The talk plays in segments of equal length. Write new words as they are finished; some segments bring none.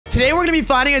Today we're gonna be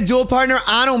finding a dual partner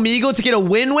on Omegle to get a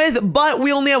win with, but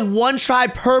we only have one try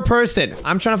per person.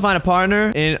 I'm trying to find a partner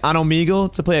on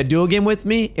Omegle to play a duo game with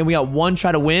me, and we got one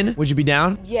try to win. Would you be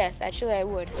down? Yes, actually I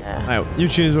would. All right, you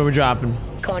choose where we're dropping.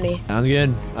 Connie. Sounds good.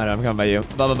 All right, I'm coming by you.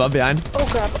 Above, behind. Oh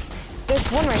crap.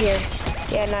 There's one right here.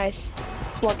 Yeah, nice.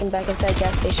 It's walking back inside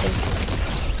gas station.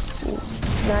 Ooh,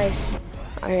 nice.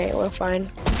 All right, we're fine.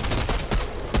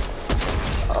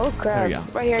 Oh crap. There we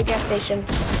go. Right here at gas station.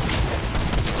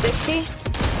 60.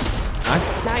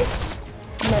 Nice.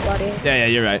 On my body. Yeah,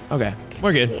 you're right. Okay,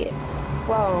 we're good. Yeah.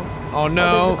 Whoa. Oh no.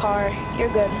 Oh, there's a car. You're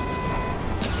good.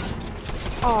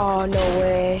 Oh, no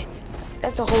way.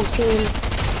 That's a whole team.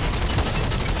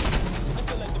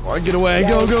 All right, get away.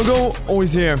 Go, go, go. Oh,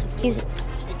 he's here. He's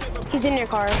in your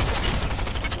car.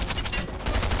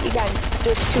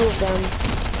 There's two of them.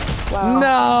 Wow.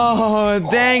 No,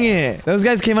 dang it. Those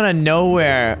guys came out of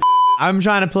nowhere. I'm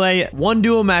trying to play one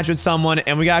duo match with someone,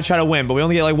 and we gotta try to win, but we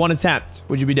only get like one attempt.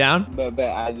 Would you be down? Bet,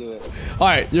 I do it. All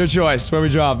right, your choice. Where are we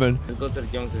dropping? Let's go to the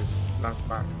Joneses. Last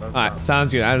spot. All right,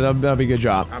 sounds good. That'll be a good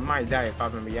drop. I might die if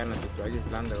I'm gonna be honest with you. I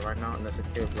just landed right now, and that's a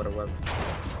kill for the weapon.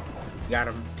 Got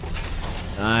him.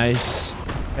 Nice.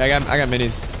 Okay, I got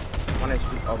minis. 1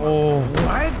 HP. Oh.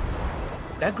 What?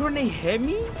 That grenade hit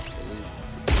me?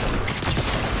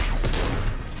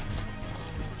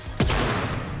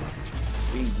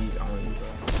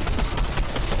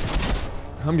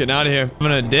 I'm getting out of here. I'm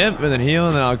gonna dip and then heal,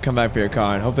 and then I'll come back for your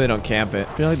car, and hopefully they don't camp it.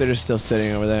 I feel like they're just still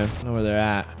sitting over there. I don't know where they're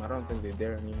at. I don't think they're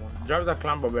there anymore. Drop the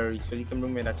Clamberberry so you can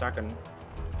bring me that shotgun.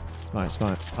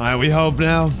 Smart. All right, we hope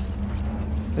now.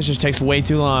 This just takes way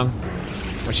too long.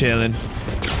 We're chilling.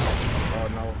 Oh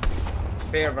no.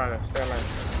 Stay alive, stay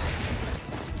alive.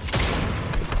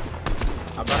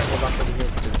 I better go back to the hill.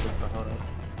 Hold on.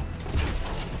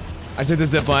 I took the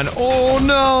zip line. Oh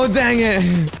no, dang it.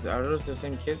 Are those the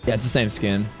same kids? Yeah, it's the same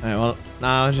skin. All right, well,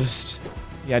 now just,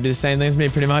 you gotta do the same thing as me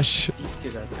pretty much. These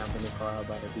kids are camping the car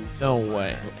about it. No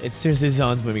way. It's seriously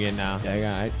zones moving in now.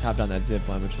 Yeah, I topped on that zip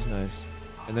line, which is nice.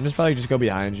 And then just probably just go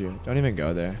behind you. Don't even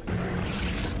go there.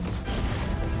 If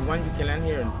you want, you can land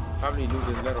here and probably lose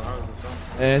this little house or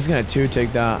something. It's gonna two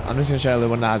take that. I'm just gonna try to live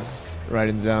one of the houses right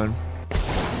in zone.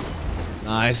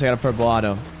 Nice, I got a purple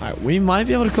auto. Alright, we might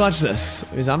be able to clutch this.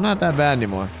 Because I'm not that bad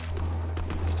anymore.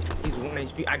 He's 1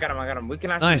 HP. I got him. We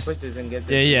can Nice. actually push this and get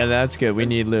this. Yeah, that's good. We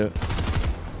need loot.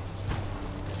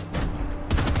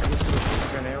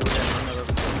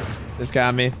 This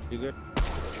got me. You good?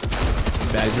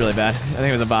 Bad, he's really bad. I think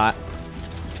it was a bot.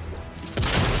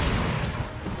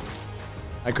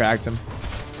 I cracked him.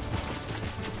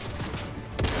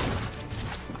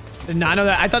 Did not know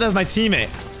that. I thought that was my teammate.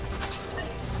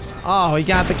 Oh, he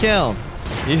got the kill.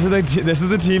 This is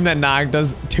the team that knocked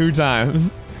us 2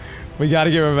 times. We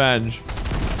gotta get revenge. He's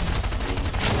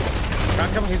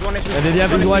 1 HP. Did you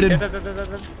have his whited?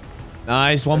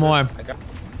 Nice, one more.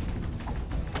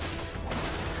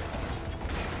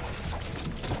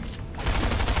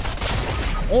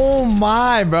 Oh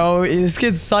my, bro. This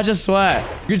kid's such a sweat.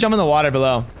 You can jump in the water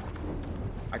below.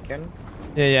 I can?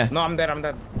 Yeah. No, I'm dead.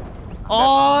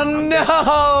 Oh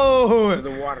no! To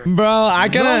the water. Bro, I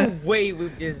couldn't. No way we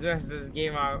just messed this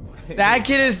game out. That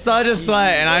kid is such a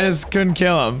sweat, and I just couldn't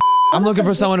kill him. I'm looking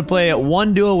for someone to play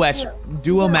one duo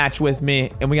match with me,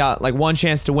 and we got like one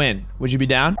chance to win. Would you be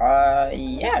down?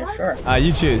 Yeah, sure.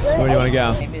 You choose. Where do you want to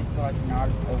go? Maybe it's like not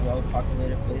a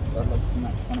well-populated place, but like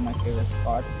one of my favorite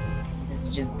spots. This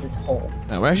is just this hole.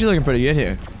 No, we're actually looking pretty good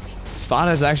here. Spot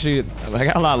is actually, I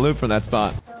got a lot of loot from that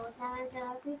spot.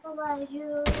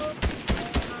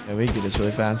 Yeah, we can do this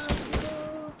really fast.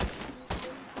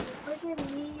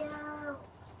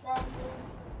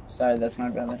 Sorry, that's my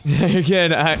brother. You're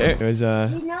good. It was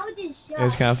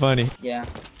kind of funny. Yeah.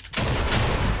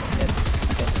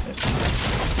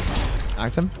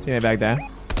 Knocked him. Get back there.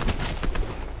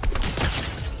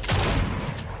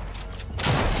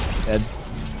 Dead.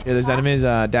 Yeah, there's enemies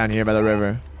down here by the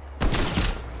river.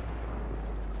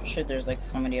 Shit, there's like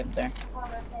somebody up there.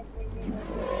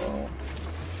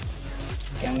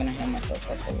 Okay, I'm gonna heal myself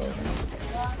up a little bit.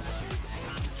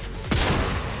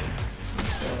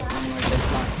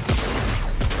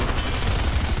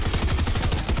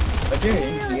 But you're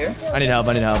in here? I need help.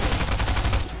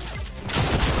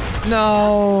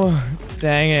 No.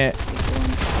 Dang it.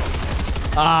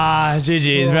 Ah,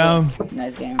 GG's, bro.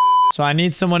 Nice game. So I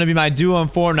need someone to be my duo in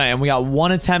Fortnite, and we got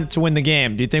one attempt to win the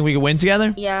game. Do you think we can win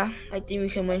together? Yeah, I think we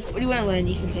can win. What do you want to land?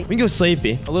 You can pick. We can go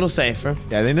sleepy. A little safer.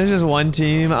 Yeah, I think there's just one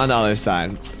team on the other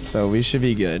side. So we should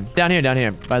be good. Down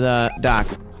here, by the dock.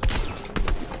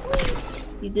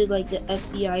 You did like the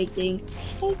FBI thing.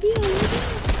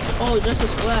 FBI. Oh, just a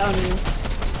sweat on you.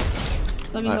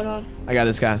 Let me hold on. I got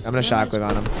this guy. I'm gonna shockwave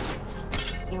on him.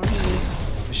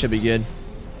 It should be good.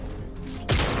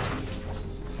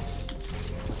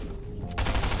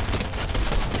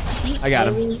 I got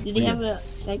him. Did he have a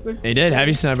sniper? He did.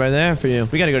 Heavy sniper right there for you.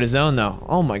 We gotta go to zone though.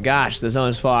 Oh my gosh, the zone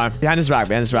is far. Behind this rock,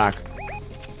 behind this rock.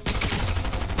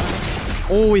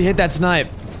 Oh, he hit that snipe.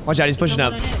 Watch out, he's pushing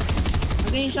up. I'm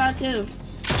getting shot too.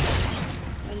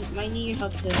 I might need your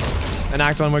help too. I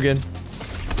knocked one, we're good.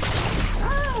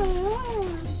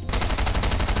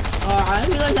 Oh, I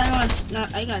realized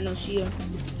I got no shield.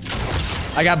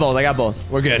 I got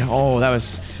both. We're good. Oh,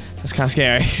 that's kind of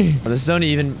scary. The zone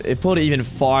it pulled it even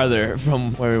farther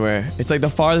from where we were. It's like the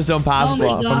farthest zone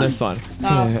possible from this one.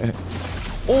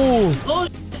 Oh!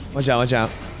 Watch out.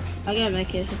 I got my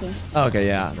kiss, okay. Okay,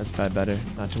 yeah, that's probably better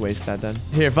not to waste that then.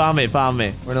 Here, follow me.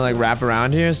 We're gonna like wrap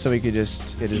around here so we could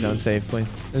just get to zone safely.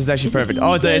 This is actually perfect.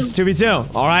 Oh, it's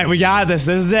 2v2. All right, we got this.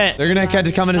 This is it. They're gonna catch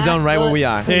to come into zone right where we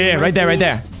are. Here, right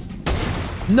there.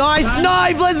 Nice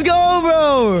snipe. Let's go,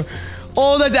 bro.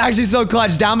 Oh, that's actually so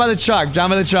clutch. Down by the truck.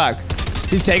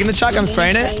 He's taking the truck. I'm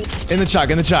spraying it. In the truck.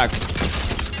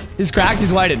 He's cracked.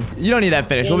 He's whited. You don't need that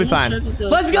finish. We'll be fine.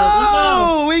 Let's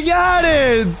go. We got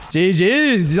it.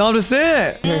 GG's. You love to see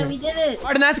it. Yeah, we did it. All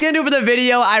right, and that's gonna do it for the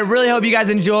video. I really hope you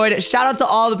guys enjoyed. Shout out to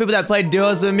all the people that played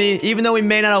duos with me. Even though we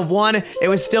may not have won, it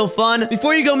was still fun.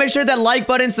 Before you go, make sure to hit that like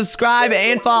button, subscribe,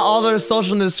 and follow all their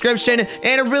social in the description.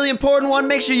 And a really important one,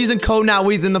 make sure you're using code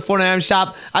NOTWEAKED in the Fortnite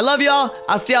shop. I love y'all.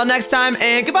 I'll see y'all next time,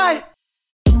 and goodbye.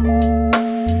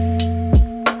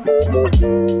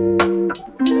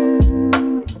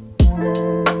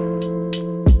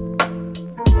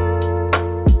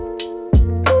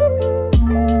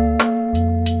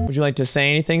 Would you like to say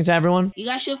anything to everyone?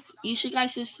 You should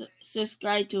guys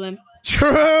subscribe to him. True,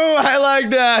 I like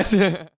that.